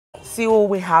See what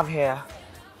we have here.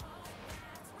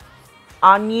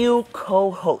 Our new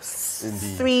co-hosts.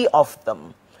 Indeed. 3 of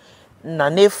them.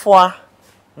 Nanefwa,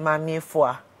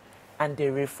 Mamefwa, and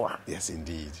Derefwa. Yes,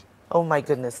 indeed. Oh my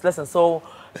goodness. Listen, so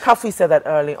Kafi said that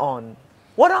early on.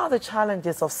 What are the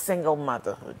challenges of single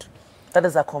motherhood? That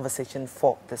is our conversation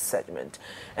for this segment.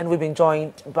 And we've been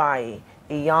joined by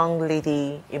a young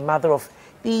lady, a mother of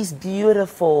these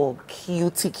beautiful,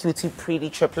 cutie, pretty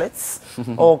triplets,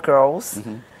 all girls.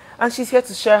 And she's here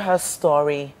to share her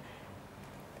story,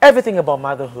 everything about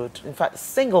motherhood, in fact,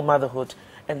 single motherhood,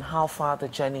 and how far the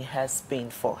journey has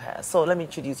been for her. So let me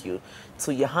introduce you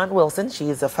to GhOne Wilson. She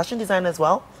is a fashion designer as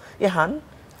well. GhOne.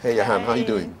 Hey, GhOne, how are you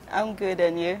doing? I'm good,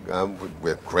 and you?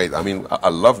 We're great. I mean, I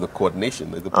love the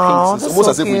coordination. The pinks. Oh, it's that's almost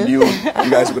so as if we knew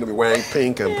you guys were going to be wearing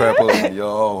pink and purple, and you're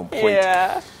all on point.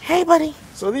 Yeah. Hey, buddy.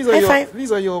 So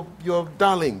these are your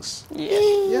darlings. Yeah.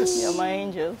 Yes. You're my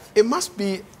angels. It must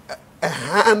be a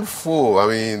handful. I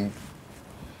mean,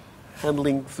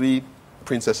 handling 3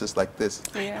 princesses like this.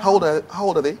 Yeah. How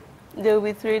old are they? There will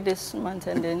be 3 this month,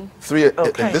 and then 3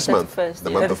 Okay. in this month, 31st,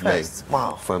 the yeah. month of May. 31st.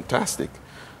 Wow. Fantastic.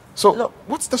 So, Look.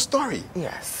 what's the story?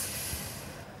 Yes.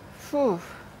 Phew.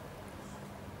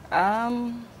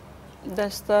 The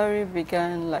story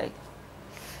began like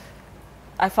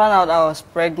I found out I was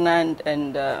pregnant,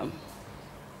 and I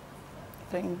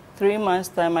think 3 months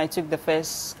time I took the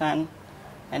first scan,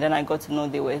 and then I got to know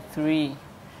they were 3.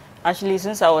 Actually,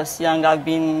 since I was young, I've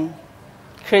been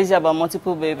crazy about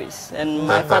multiple babies, and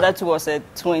my father too was a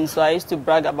twin, so I used to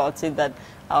brag about it that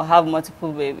I'll have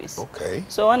multiple babies. Okay.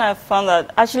 So when I found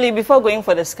out, actually before going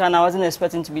for the scan, I wasn't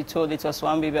expecting to be told it was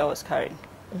 1 baby I was carrying.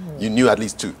 You knew at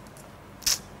least 2.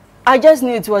 I just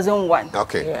knew it wasn't 1.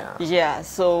 Okay. Yeah. Yeah,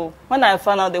 so when I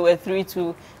found out there were 3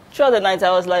 too, throughout the night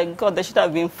I was like, God, there should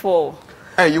have been 4.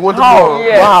 Hey, you want to Oh, go?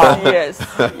 Yes, Wow. yes.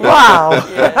 Wow.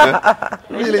 Yes.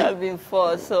 There Really? should have been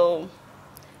 4. So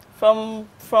from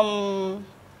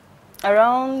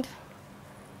around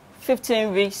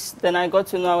 15 weeks, then I got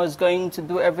to know I was going to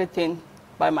do everything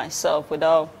by myself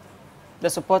without the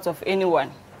support of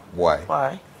anyone, Why?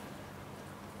 Why?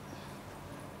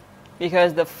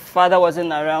 because the father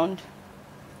wasn't around.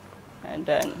 And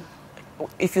then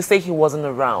If you say he wasn't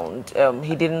around,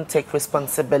 he didn't take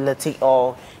responsibility,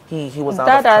 or he was out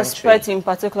of that country. aspect in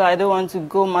particular, I don't want to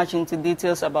go much into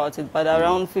details about it, but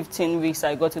around 15 weeks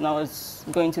I got to know I was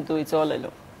going to do it all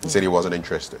alone. He said he wasn't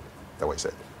interested. That's what he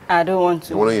said. I don't want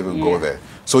to. You won't even go there.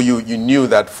 So you knew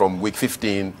that from week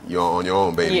 15 you're on your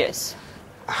own, baby. Yes.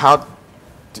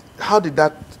 How did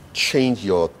that change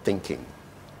your thinking?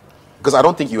 Because I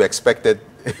don't think you expected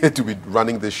to be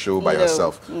running this show by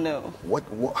yourself. No.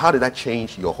 How did that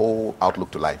change your whole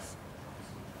outlook to life?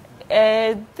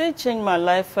 It did change my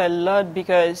life a lot,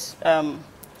 because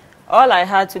all I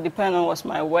had to depend on was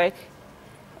my work,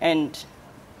 and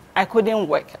I couldn't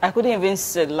work. I couldn't even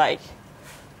sit. Like,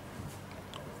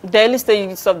 the early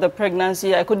stages of the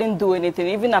pregnancy, I couldn't do anything.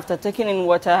 Even after taking in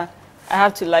water, I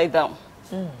have to lie down.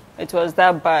 It was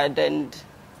that bad, and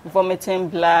vomiting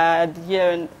blood,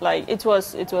 and like it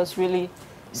was really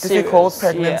Difficult serious.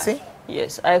 pregnancy? Yeah.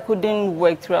 Yes, I couldn't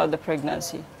work throughout the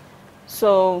pregnancy.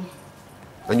 So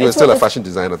And you were still a fashion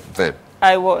designer then?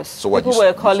 I was. So what People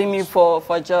were calling me for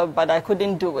a job, but I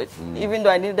couldn't do it. Even though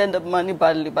I needed the money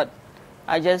badly, but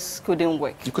I just couldn't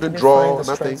work. You couldn't You draw, find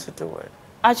the nothing? strength to do it.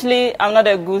 Actually, I'm not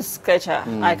a good sketcher.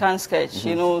 I can't sketch.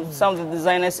 You know, some of the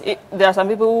designers, there are some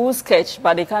people who sketch,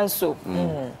 but they can't sew.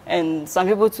 And some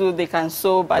people too, they can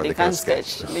sew, but they can't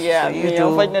sketch. Yeah, So you me, do-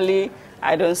 unfortunately,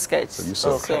 I don't sketch. So you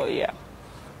sew. So, yeah.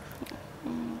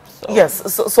 So,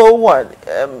 Yes. So what?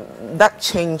 That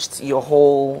changed your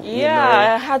whole.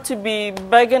 yeah, I had to be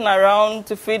begging around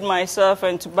to feed myself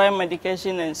and to buy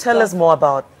medication and stuff. Tell us more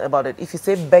about it. If you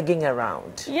say begging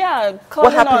around, Yeah,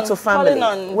 what happened to calling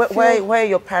family? on Where are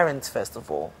your parents, first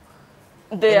of all?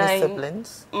 They Any are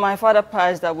siblings? My father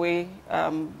passed away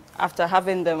after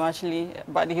having them, actually,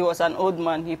 but he was an old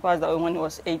man. He passed away when he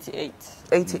was 88.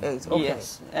 88. Okay.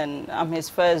 Yes, and I'm his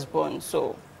firstborn,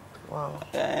 so Wow.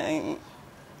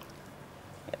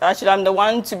 actually I'm the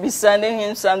one to be sending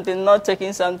him something, not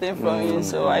taking something from him,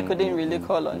 so I couldn't really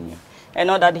call on him. And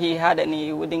not that he had any,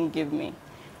 he wouldn't give me.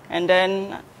 And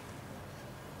then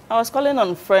I was calling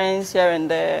on friends here and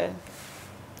there,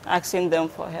 asking them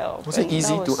for help. Was it And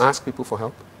easy that to ask people for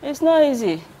help? It's not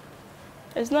easy.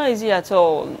 It's not easy at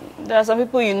all. There are some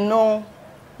people you know,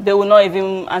 they will not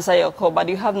even answer your call, but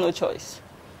you have no choice.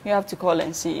 You have to call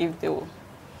and see if they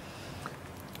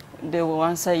will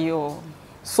answer you.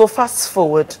 So fast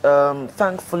forward,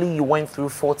 thankfully you went through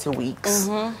 40 weeks,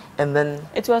 and then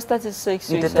It was 36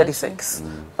 you weeks. did 36.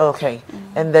 Okay,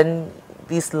 and then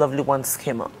these lovely ones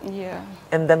came up. Yeah.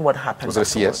 And then what happened? Was it a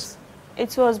CS?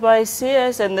 It was by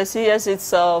CS, and the CS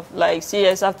itself, like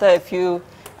CS, after a few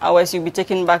hours, you'll be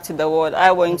taken back to the ward.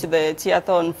 I went to the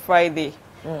theater on Friday.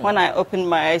 When I opened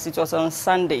my eyes, it was on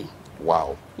Sunday.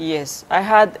 Wow. Yes. I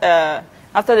had,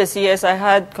 after the CS, I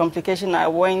had complication. I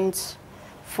went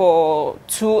for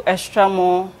 2 extra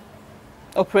more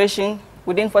operation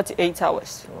within 48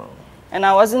 hours. Wow. And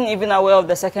I wasn't even aware of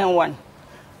the second one.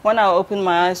 When I opened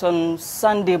my eyes on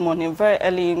Sunday morning, very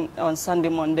early on Sunday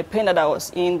morning, the pain that I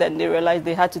was in, then they realized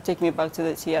they had to take me back to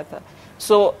the theater.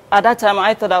 So at that time,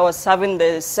 I thought I was having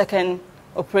the second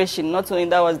operation. Not only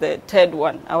that was the third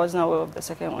one. I wasn't aware of the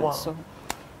second one. Wow. So,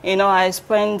 you know, I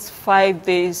spent 5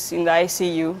 days in the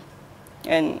ICU,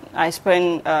 and I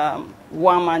spent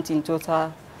 1 month in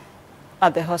total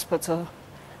at the hospital.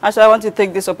 Actually, I want to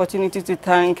take this opportunity to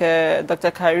thank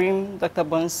Dr. Karim, Dr.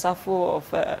 Bonsafo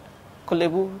of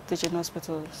Kolebu Teaching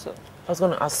Hospital. So, I was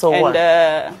going to ask, so and what?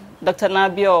 Dr.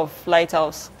 Nabia of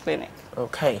Lighthouse Clinic.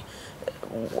 Okay.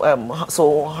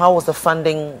 So how was the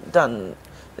funding done?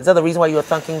 Is that the reason why you were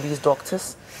thanking these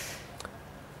doctors?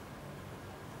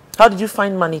 How did you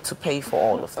find money to pay for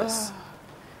all of this?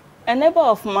 A neighbor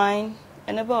of mine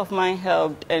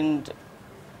helped, and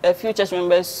a few church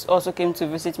members also came to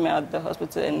visit me at the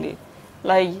hospital, and they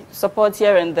like support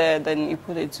here and there. Then you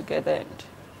put it together and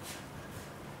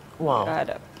Wow. add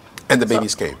up. And the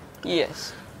babies came.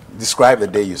 Yes. Describe the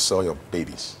day you saw your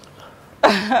babies.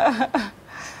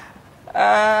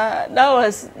 That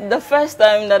was the first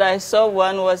time that I saw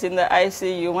one was in the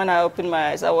ICU. When I opened my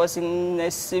eyes, I was in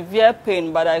a severe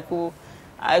pain, but I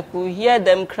could hear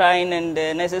them crying, and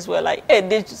the nurses were like, "Hey,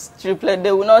 this triplet,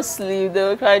 they will not sleep, they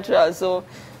will cry throughout." So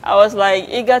I was like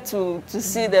eager to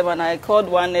see them, and I called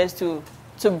one nurse to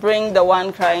bring the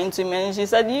one crying to me, and she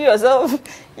said, "You yourself,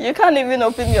 you can't even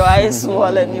open your eyes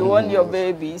swollen, you want your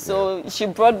baby." So she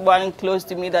brought one close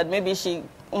to me that maybe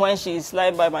when she's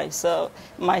lying by my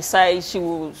side, she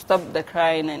will stop the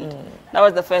crying, and that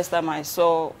was the first time I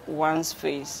saw one's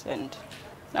face, and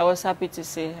I was happy to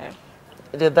see her.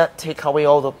 Did that take away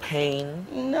all the pain?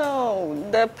 No,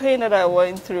 the pain that I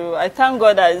went through, I thank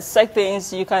God that such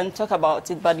things, you can talk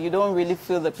about it, but you don't really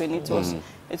feel the pain.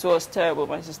 It was terrible,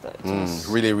 my sister. It was,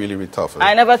 Really, really, really tough.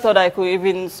 I never thought I could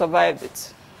even survive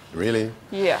it. Really?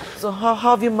 Yeah. So how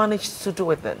have you managed to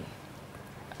do it then?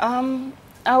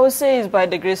 I would say it's by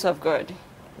the grace of God.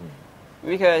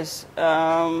 Because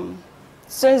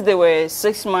since they were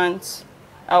 6 months,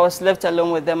 I was left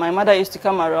alone with them. My mother used to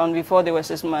come around before they were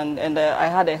 6 months, and I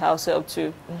had a house help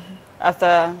too.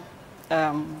 After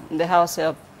the house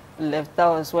help left, that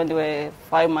was when they were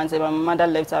 5 months, and my mother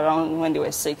left around when they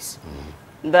were 6.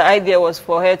 The idea was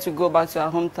for her to go back to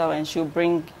her hometown, and she'll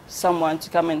bring someone to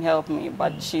come and help me,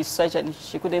 but she searched and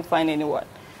she couldn't find anyone.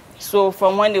 So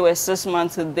from when they were 6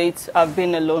 months to date, I've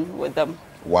been alone with them.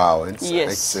 Wow.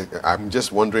 Yes. I'm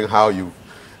just wondering how you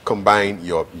combine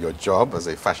your job as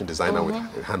a fashion designer with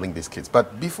handling these kids.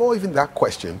 But before even that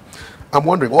question, I'm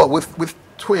wondering, well, with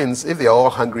twins, if they're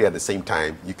all hungry at the same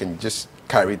time, you can just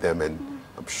carry them and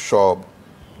I'm sure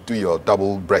do your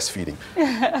double breastfeeding.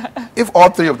 If all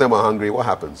 3 of them are hungry, what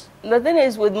happens? The thing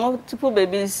is, with multiple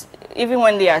babies, even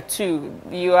when they are 2,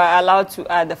 you are allowed to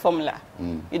add the formula.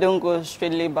 You don't go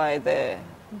straightly by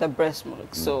the breast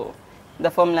milk. So the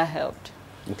formula helped.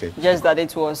 Okay. Just that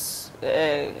it was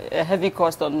a heavy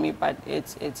cost on me, but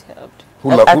it helped.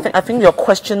 I think your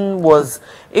question was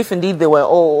if indeed they were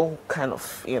all kind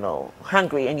of,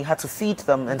 hungry and you had to feed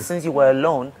them, and since you were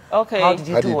alone, Okay. how did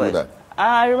you do it? that?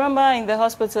 I remember in the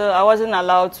hospital, I wasn't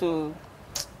allowed to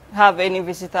have any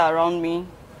visitor around me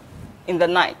in the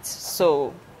night.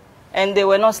 So, and they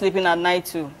were not sleeping at night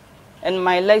too. And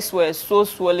my legs were so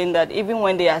swollen that even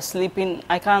when they are sleeping,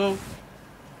 I can't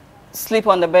sleep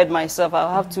on the bed myself.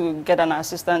 I'll have to get an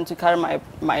assistant to carry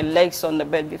my legs on the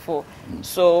bed before.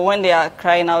 So when they are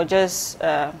crying, I'll just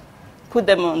put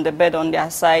them on the bed on their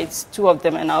sides, 2 of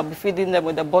them, and I'll be feeding them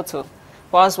with a bottle.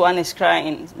 Whilst one is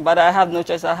crying, but I have no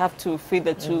choice. I have to feed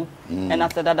the 2, and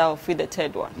after that, I'll feed the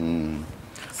 3rd one.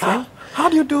 How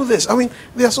do you do this? I mean,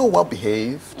 they are so well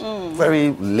behaved,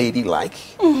 very ladylike,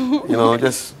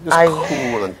 just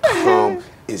cool and calm.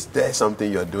 Is there something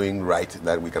you're doing right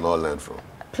that we can all learn from?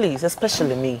 Please,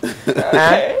 especially me.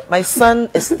 My son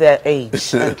is their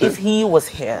age, and if he was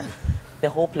here, the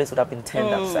whole place would have been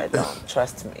turned upside down.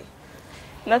 Trust me.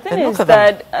 The thing is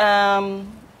that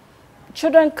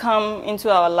children come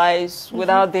into our lives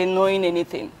without them knowing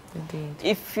anything. Indeed.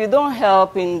 If you don't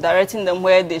help in directing them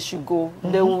where they should go,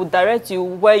 they will direct you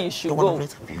where you should go.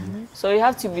 So you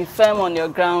have to be firm on your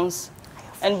grounds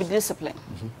and be disciplined.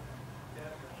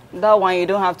 That one you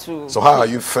don't have to. So how are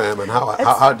you firm, and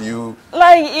how do you?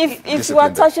 Like if you are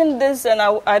discipline them? touching this and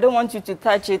I don't want you to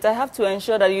touch it, I have to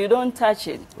ensure that you don't touch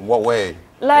it. In what way?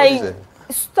 Like, What is it?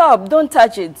 stop, don't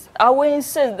touch it. I will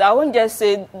insist. I won't just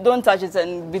say don't touch it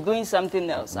and be doing something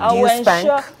else. I Do you will spank?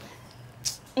 ensure.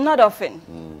 Not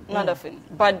often, not often.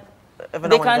 But Every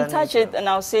they now and can then touch you it and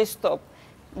I'll say stop.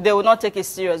 They will not take it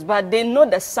serious, but they know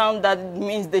the sound that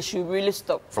means they should really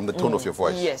stop. From the tone of your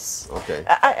voice. Yes. Okay.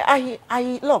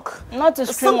 I look. Not to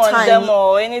scream on Sometime- them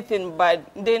or anything, but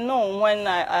they know when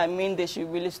I mean they should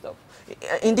really stop.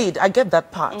 Indeed, I get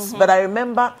that part. Mm-hmm. But I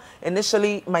remember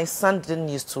initially my son didn't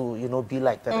used to, be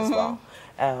like that as Mm-hmm.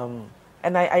 well.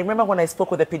 And I remember when I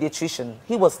spoke with the pediatrician,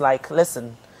 he was like,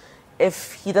 listen,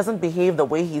 if he doesn't behave the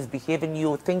way he's behaving,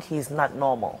 you think he's not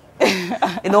normal.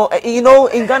 In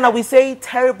Ghana we say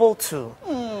terrible too.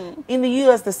 In the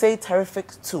US they say terrific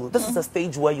too. This is a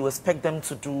stage where you expect them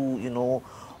to do,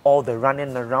 all the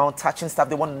running around, touching stuff.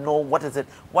 They want to know, what is it?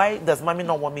 Why does mommy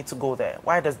not want me to go there?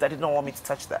 Why does daddy not want me to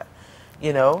touch that?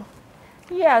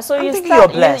 Yeah, so I'm you thinking start.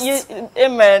 you're blessed.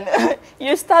 Amen.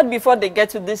 You start before they get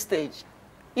to this stage.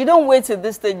 You don't wait till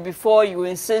this stage before you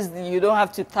insist that you don't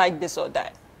have to touch this or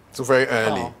that. So very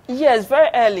early. Oh. Yes, very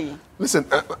early. Listen,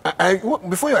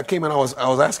 before I came in, I was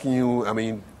asking you,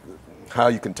 how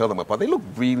you can tell them apart. They look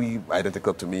really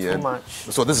identical to me. And much.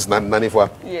 So this is Nanefua,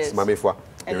 Yes. Mamefua,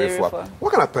 And Erefua. Erefua.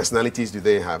 What kind of personalities do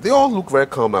they have? They all look very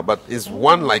calm, but is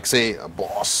one like, say, a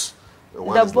boss? And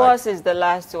one The is boss is the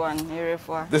last one,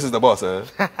 Irefua. This is the boss, huh?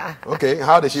 Okay,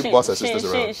 how does she boss her sisters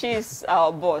around? She's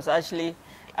our boss, actually. do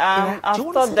I've you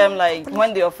wanna taught see them, that? like,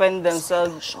 when they offend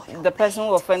themselves, the person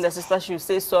who offends the sister should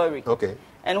say sorry. Okay.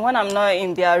 And when I'm not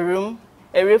in their room,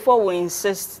 Irefua will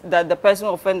insist that the person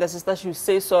who offends the sister should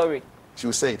say sorry. She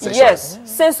will say it. Say Yes,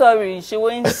 say sorry. She will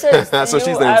insist. So she's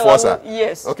You- the I will- enforcer.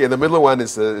 Yes. Okay, the middle one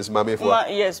is Mamefua.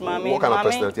 Yes, Mami. What kind of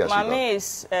personality has she got? Mami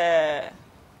is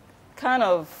kind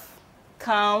of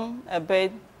calm a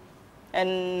bit,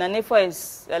 and Nanefua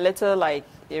is a little like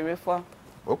Irefua.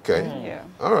 Okay. Yeah.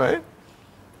 All right.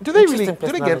 Do they Interesting get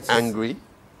personalities. angry?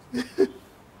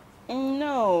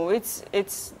 No, it's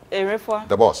Irefua.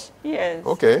 The boss. Yes.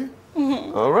 Okay.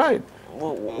 All right.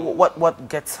 What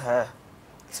gets her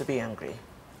to be angry?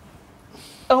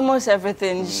 Almost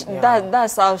everything.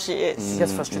 That's how she is. She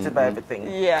gets frustrated by everything.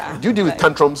 Yeah. Do you deal with Like-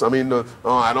 tantrums? I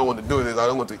don't want to do this. I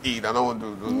don't want to eat. I don't want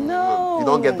to. No. You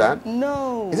don't get that?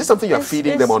 No. Is this something you're It's-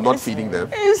 feeding them or not it's- feeding them?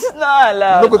 It's not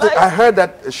allowed. No, but Like, I heard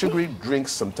that sugary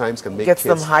drinks sometimes can make Gets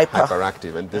them kids hyper.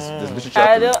 hyperactive, and this literature.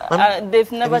 I to- don't,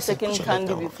 they've never me see, taken put your candy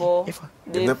leg down. before. If I-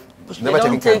 They've- never they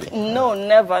taken don't take, candy? No,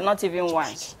 never, not even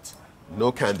once.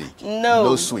 No candy. No.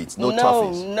 No sweets. No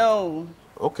toffees. No.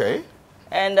 Okay.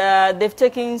 And they've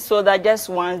taken soda just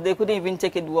once. They couldn't even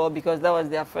take it well because that was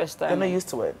their first They're time. not used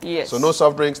to it. Yes. So no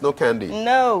soft drinks, no candy.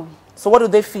 No. So what do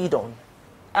they feed on?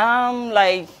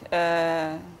 Like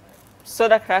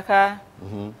soda cracker.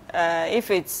 Mm-hmm.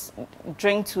 If it's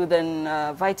drink to, then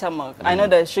Vitamilk. I know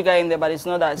there's sugar in there, but it's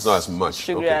not as Mm. It's not as much.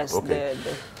 sugary Okay, as okay.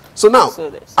 the So now,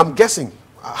 sodas. I'm guessing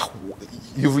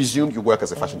you've resumed your work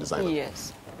as a fashion designer.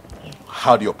 Yes.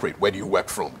 How do you operate? Where do you work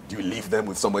from? Do you leave them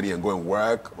with somebody and go and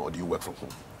work, or do you work from home?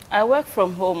 I work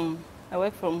from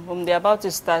home. They're about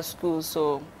to start school,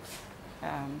 so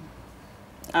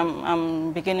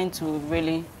I'm beginning to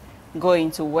really go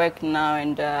into work now,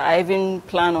 and I even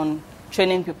plan on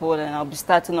training people, and I'll be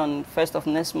starting on 1st of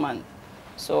next month.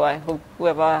 So I hope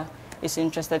whoever is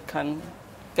interested can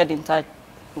get in touch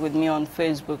with me on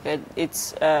Facebook.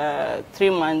 It's 3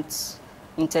 months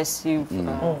intensive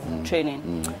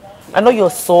training. I know you're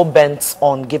so bent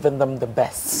on giving them the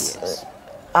best. Yes.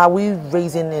 Are we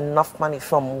raising enough money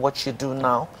from what you do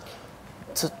now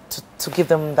to give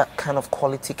them that kind of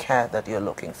quality care that you're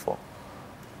looking for?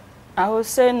 I would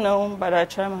say no, but I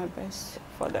try my best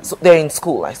for them. So they're in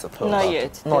school, I suppose. Not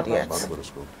yet. Not They're yet. About to go to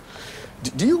school.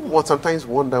 Do you sometimes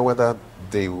wonder whether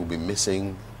they will be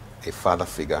missing a father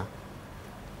figure?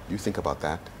 Do you think about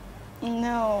that?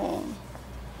 No.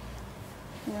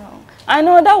 I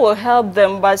know that will help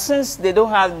them, but since they don't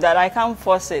have that, I can't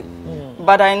force it.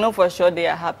 But I know for sure they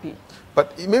are happy.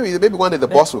 But maybe one day the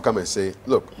boss will come and say,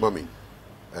 "Look, mommy,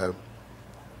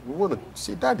 we want to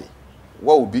see daddy."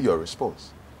 What would be your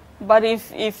response? But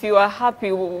if you are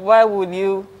happy, why would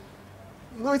you?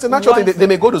 No, it's a natural thing. They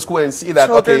may go to school and see that,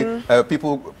 Children-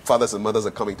 people, fathers and mothers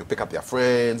are coming to pick up their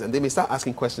friends, and they may start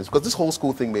asking questions, because this whole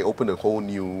school thing may open a whole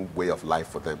new way of life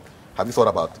for them. Have you thought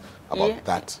about Yeah.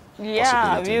 that Yeah,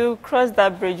 possibility? you cross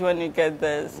that bridge when you get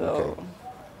there. So. Okay.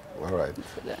 All right.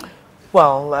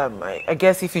 Well, I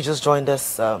guess if you just joined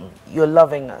us, you're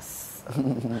loving us.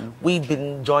 We've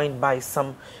been joined by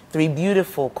three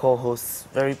beautiful co-hosts,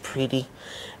 very pretty.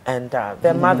 And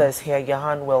their mother is here,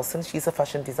 GhOne Wilson. She's a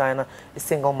fashion designer, a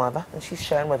single mother, and she's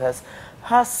sharing with us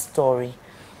her story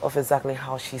of exactly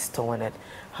how she's doing it,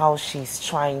 how she's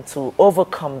trying to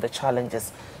overcome the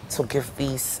challenges to give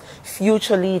these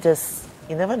future leaders,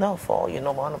 you never know,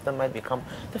 one of them might become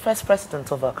the first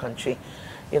president of our country,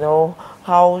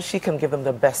 how she can give them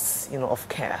the best, of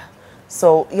care.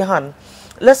 So, GhOne,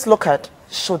 let's look at,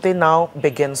 should they now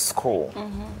begin school?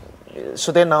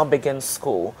 Should they now begin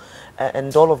school?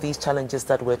 And all of these challenges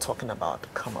that we're talking about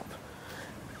come up.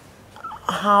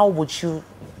 How would you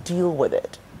deal with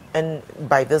it? And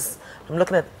by this, I'm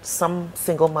looking at some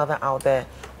single mother out there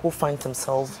who finds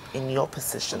themselves in your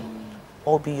position.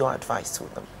 What would be your advice to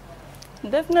them?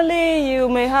 Definitely, you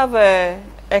may have a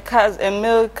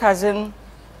male cousin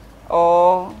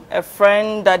or a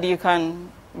friend that you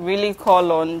can really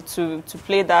call on to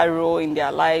play that role in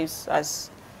their lives.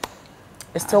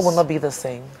 It still will not be the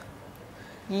same.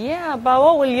 Yeah, but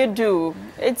what will you do?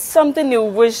 It's something you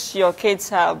wish your kids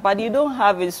have, but you don't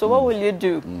have it, so what will you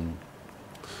do?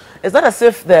 It's not as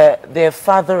if their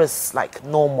father is like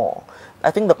no more.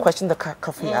 I think the question that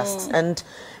Kafi asks, and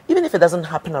even if it doesn't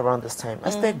happen around this time,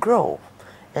 as they grow,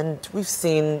 and we've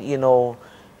seen, anyway,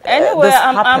 this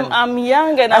I'm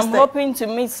young and I'm hoping to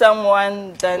meet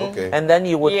someone. Then and then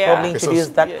you would probably introduce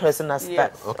that person as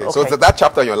that. Okay, so that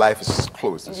chapter in your life is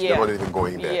closed. It's not even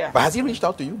going there. Yeah. But has he reached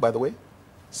out to you, by the way?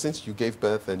 Since you gave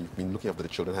birth and you've been looking after the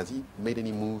children, has he made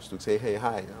any moves to say, hey,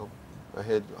 hi, I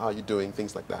heard, how are you doing?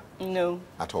 Things like that? No.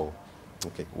 At all?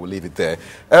 Okay, we'll leave it there.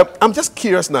 I'm just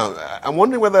curious now. I'm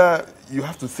wondering whether you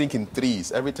have to think in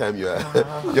threes every time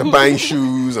you're buying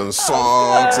shoes and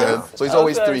socks. And, so it's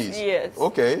always threes? Yes.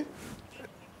 Okay.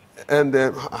 And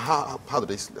how do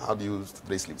they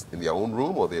sleep? In their own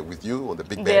room, or they're with you on the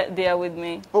big bed? They are with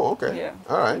me. Oh, okay. Yeah.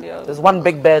 All right. There's one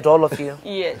big bed, all of you.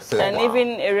 Yes, and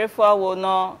even Erefua will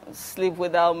not sleep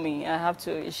without me.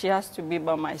 She has to be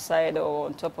by my side or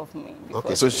on top of me.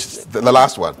 Okay, so she's the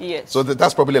last one. Yes. So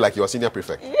that's probably like your senior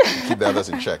prefect. Keep the others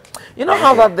in check. You know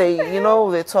how that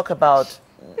they talk about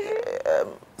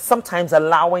sometimes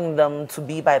allowing them to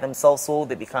be by themselves so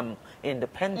they become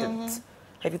independent.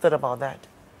 Have you thought about that?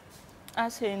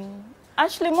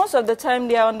 Actually, most of the time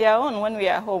they are on their own when we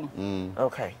are home.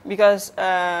 Okay. Because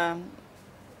our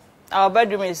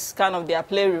bedroom is kind of their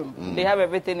playroom. They have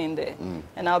everything in there.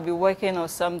 And I'll be working or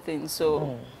something.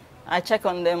 So I check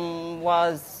on them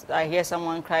whilst I hear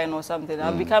someone crying or something.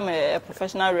 I'll become a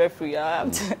professional referee. I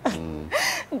have to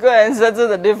go and settle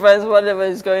the difference, whatever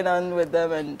is going on with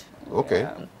them. And okay.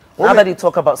 Now that you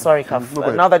talk about, sorry, Kaf,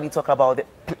 now that you talk about the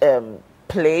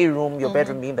playroom, your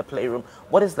bedroom being the playroom,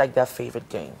 what is like their favorite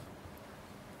game?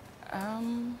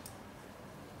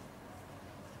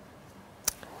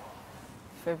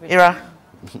 Ira?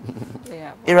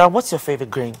 Yeah. Ira, what's your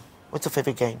favorite game? What's your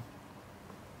favorite game?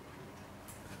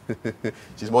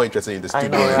 She's more interested in the studio,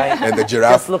 I know, right? and the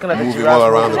giraffe Just looking at the moving giraffe all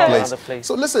around moving the place.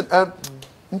 So listen,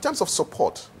 in terms of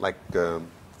support, like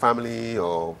family,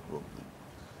 or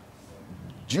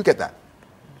do you get that?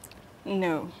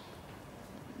 No.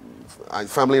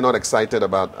 Family not excited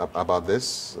about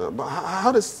this? But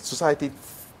how does society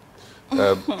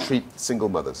treat single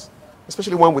mothers,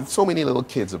 especially one with so many little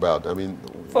kids about? I mean,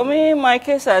 for me, my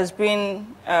case has been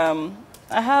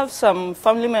I have some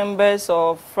family members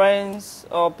or friends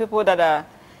or people that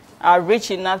are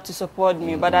rich enough to support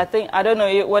me, but I don't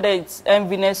know whether it's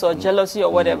enviness or jealousy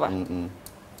or whatever.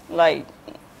 Like,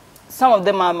 some of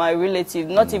them are my relatives,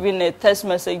 not even a text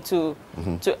message to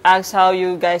ask how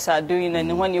you guys are doing,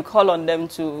 and when you call on them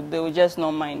they will just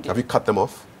not mind it. Have you cut them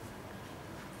off?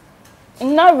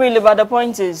 Not really, but the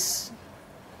point is,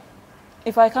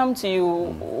 if I come to you,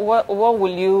 what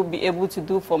will you be able to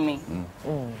do for me?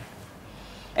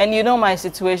 And you know my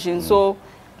situation, so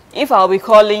if I'll be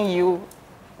calling you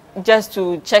just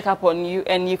to check up on you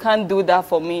and you can't do that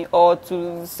for me, or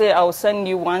to say I'll send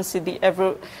you 1 CD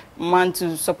every month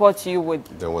to support you with,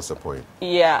 then what's the point?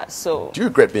 Yeah, so. Do you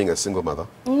regret being a single mother?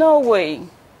 No way.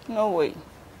 No way.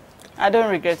 I don't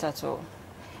regret at all.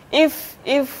 If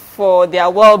for their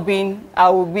well-being I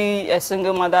will be a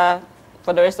single mother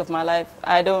for the rest of my life,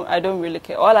 I don't really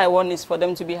care. All I want is for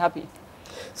them to be happy.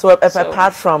 So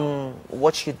apart from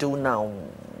what you do now,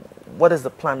 what is the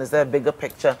plan? Is there a bigger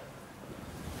picture?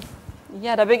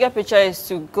 Yeah, the bigger picture is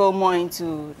to go more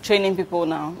into training people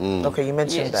now. Okay, you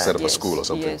mentioned that. Set up a school or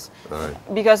something. Yes. All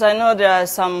right. Because I know there are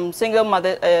some single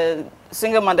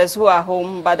mothers who are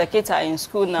home, but the kids are in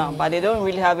school now, but they don't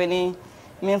really have any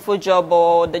meaningful job,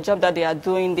 or the job that they are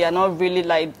doing, they are not really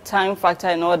like time factor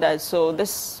and all that. So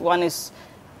this one is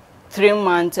 3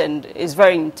 months, and it's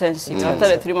very intensive. After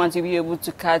the 3 months, you'll be able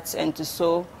to cut and to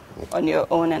sew on your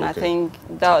own, and I think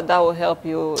that will help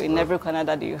you in every corner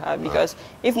that you have, because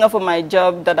if not for my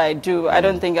job that I do, I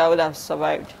don't think I would have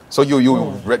survived. So you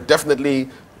definitely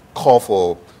call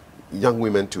for young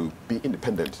women to be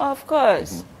independent? Of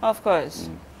course, of course,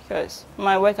 because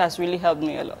my work has really helped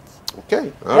me a lot.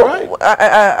 Okay, all right.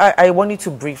 I want you to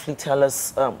briefly tell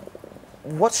us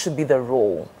what should be the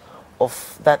role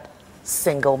of that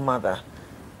single mother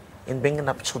in bringing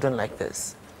up children like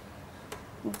this?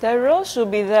 The role should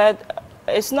be that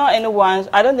it's not anyone's.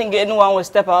 I don't think anyone will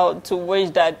step out to wish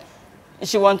that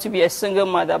she wants to be a single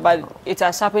mother, but it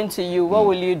has happened to you. What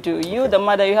will you do? You, the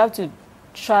mother, you have to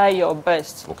try your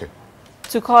best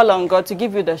to call on God to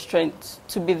give you the strength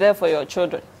to be there for your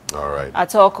children. All right.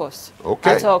 At all costs.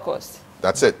 Okay. At all costs.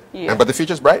 That's it. Yeah. And but the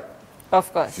future's bright?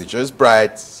 Of course. Future's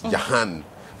bright. GhOne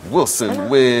Wilson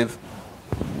with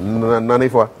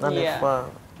Nanefwa. Nanefwa.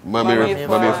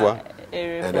 Mamefwa.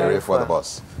 And Erefwa the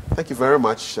boss. Thank you very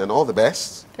much and all the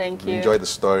best. Thank you. Enjoy the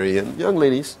story. And young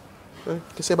ladies, can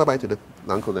you say bye-bye to the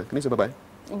uncle there? Can you say bye-bye?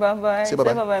 Bye-bye. Say bye-bye.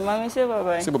 Say bye-bye. Mommy, say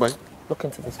bye-bye. Say bye-bye. Look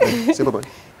into this one. Say bye-bye.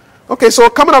 Okay, so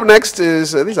coming up next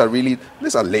is, these are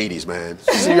ladies, man.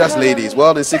 Serious ladies.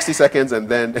 Well, in 60 seconds, and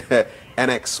then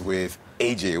NX with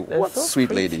AJ. What so sweet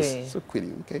pretty. ladies. So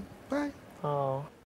pretty. Okay, bye. Oh.